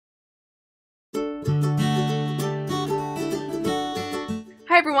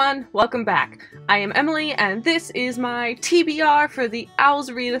everyone, welcome back. I am Emily and this is my TBR for the O.W.L.s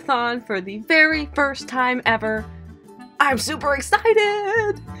readathon for the very first time ever. I'm super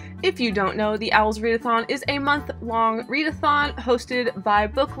excited! If you don't know, the O.W.L.s readathon is a month-long readathon hosted by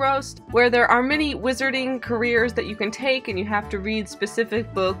Book Roast, where there are many wizarding careers that you can take and you have to read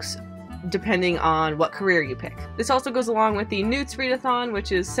specific books depending on what career you pick. This also goes along with the Newt's readathon,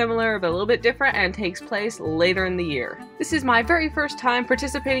 which is similar but a little bit different and takes place later in the year. This is my very first time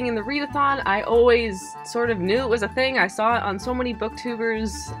participating in the readathon. I always sort of knew it was a thing. I saw it on so many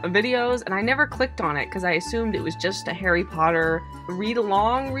booktubers videos and I never clicked on it because I assumed it was just a Harry Potter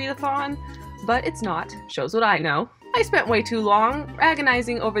read-along readathon, but it's not. Shows what I know. I spent way too long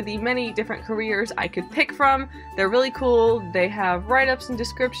agonizing over the many different careers I could pick from. They're really cool. They have write-ups and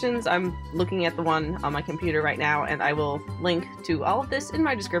descriptions. I'm looking at the one on my computer right now, and I will link to all of this in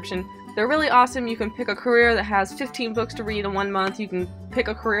my description. They're really awesome. You can pick a career that has 15 books to read in 1 month. You can pick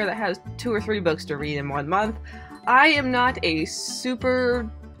a career that has 2 or 3 books to read in 1 month. I am not a super,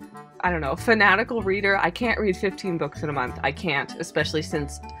 fanatical reader. I can't read 15 books in a month. I can't, especially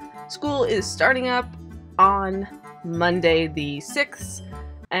since school is starting up on Monday the 6th,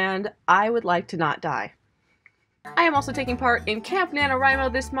 and I would like to not die. I am also taking part in Camp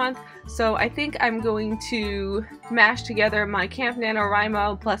NaNoWriMo this month, so I think I'm going to mash together my Camp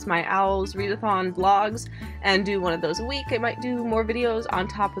NaNoWriMo plus my O.W.L.s readathon vlogs and do one of those a week. I might do more videos on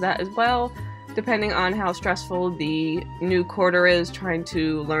top of that as well, depending on how stressful the new quarter is, trying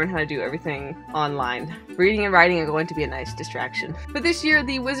to learn how to do everything online. Reading and writing are going to be a nice distraction. But this year,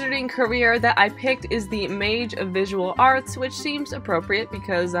 the wizarding career that I picked is the Mage of Visual Arts, which seems appropriate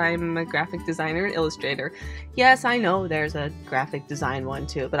because I'm a graphic designer and illustrator. Yes, I know there's a graphic design one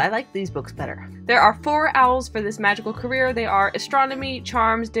too, but I like these books better. There are 4 owls for this magical career. They are Astronomy,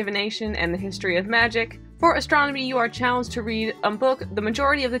 Charms, Divination, and the History of Magic. For astronomy, you are challenged to read a book the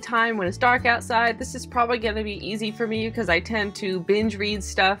majority of the time when it's dark outside. This is probably going to be easy for me because I tend to binge read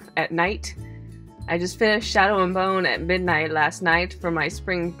stuff at night. I just finished Shadow and Bone at midnight last night for my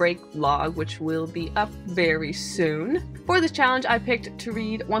spring break vlog, which will be up very soon. For this challenge, I picked to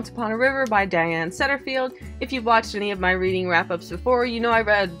read Once Upon a River by Diane Setterfield. If you've watched any of my reading wrap-ups before, you know I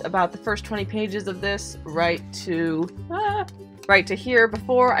read about the first 20 pages of this right to here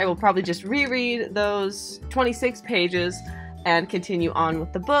before. I will probably just reread those 26 pages and continue on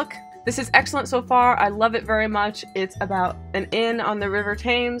with the book. This is excellent so far. I love it very much. It's about an inn on the River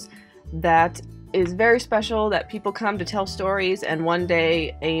Thames that is very special, that people come to tell stories, and one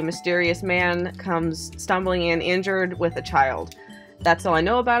day a mysterious man comes stumbling in injured with a child. That's all I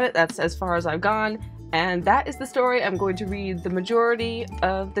know about it. That's as far as I've gone, and that is the story I'm going to read the majority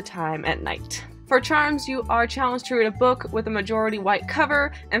of the time at night. For Charms, you are challenged to read a book with a majority white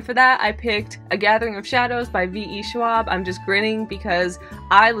cover, and for that I picked A Gathering of Shadows by V.E. Schwab. I'm just grinning because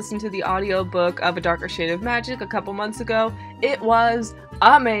I listened to the audiobook of A Darker Shade of Magic a couple months ago. It was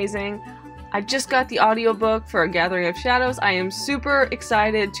amazing. I just got the audiobook for A Gathering of Shadows. I am super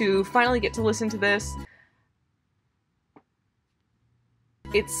excited to finally get to listen to this.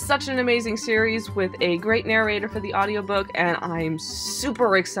 It's such an amazing series with a great narrator for the audiobook, and I'm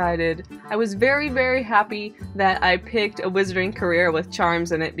super excited. I was very, very happy that I picked a wizarding career with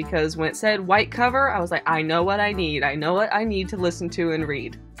Charms in it, because when it said white cover, I was like, I know what I need. I know what I need to listen to and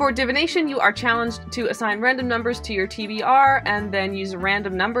read. For Divination, you are challenged to assign random numbers to your TBR and then use a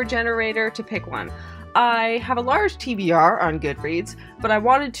random number generator to pick one. I have a large TBR on Goodreads, but I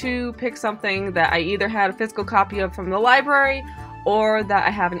wanted to pick something that I either had a physical copy of from the library or that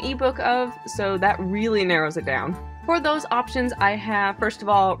I have an ebook of, so that really narrows it down. For those options, I have, first of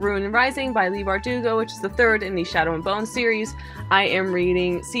all, Ruin and Rising by Leigh Bardugo, which is the 3rd in the Shadow and Bone series. I am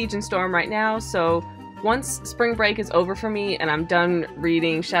reading Siege and Storm right now, so once spring break is over for me and I'm done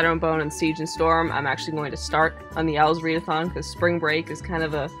reading Shadow and Bone and Siege and Storm, I'm actually going to start on the O.W.L.s readathon, because spring break is kind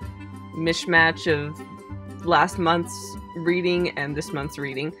of a mishmash of last month's reading and this month's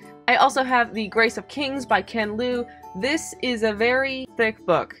reading. I also have The Grace of Kings by Ken Liu. This is a very thick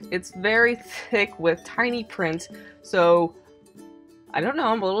book. It's very thick with tiny print, so I don't know,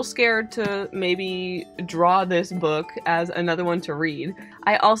 I'm a little scared to maybe draw this book as another one to read.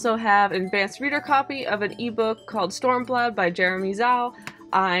 I also have an advanced reader copy of an ebook called Stormblood by Jeremy Zhao.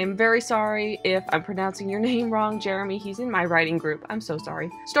 I'm very sorry if I'm pronouncing your name wrong, Jeremy. He's in my writing group. I'm so sorry.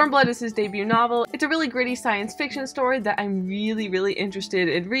 Stormblood is his debut novel. It's a really gritty science fiction story that I'm really, really interested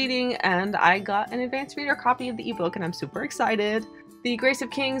in reading, and I got an advanced reader copy of the ebook, and I'm super excited. The Grace of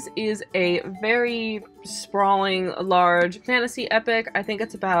Kings is a very sprawling, large fantasy epic. I think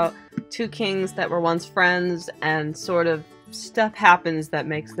it's about 2 kings that were once friends and sort of stuff happens that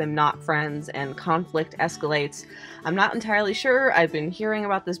makes them not friends and conflict escalates. I'm not entirely sure. I've been hearing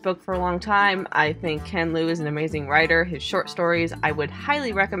about this book for a long time. I think Ken Liu is an amazing writer. His short stories I would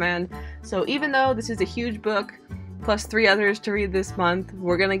highly recommend. So even though this is a huge book, plus 3 others to read this month,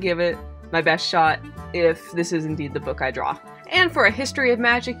 we're gonna give it my best shot if this is indeed the book I draw. And for a history of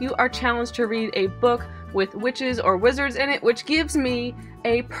magic, you are challenged to read a book with witches or wizards in it, which gives me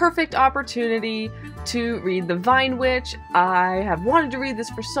a perfect opportunity to read The Vine Witch. I have wanted to read this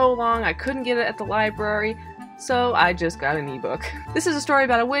for so long, I couldn't get it at the library, so I just got an ebook. This is a story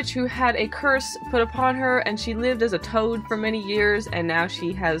about a witch who had a curse put upon her, and she lived as a toad for many years, and now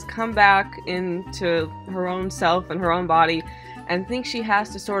she has come back into her own self and her own body and thinks she has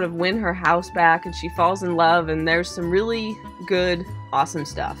to sort of win her house back, and she falls in love, and there's some really good, awesome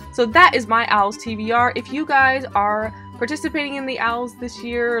stuff. So that is my O.W.L.s TBR. If you guys are participating in the O.W.L.s this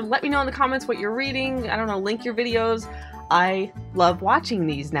year, let me know in the comments what you're reading. I don't know, link your videos. I love watching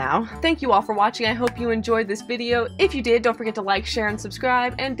these now. Thank you all for watching. I hope you enjoyed this video. If you did, don't forget to like, share, and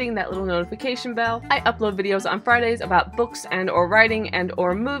subscribe, and ding that little notification bell. I upload videos on Fridays about books and or writing and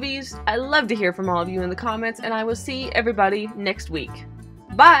or movies. I love to hear from all of you in the comments, and I will see everybody next week.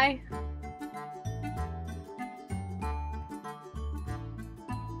 Bye!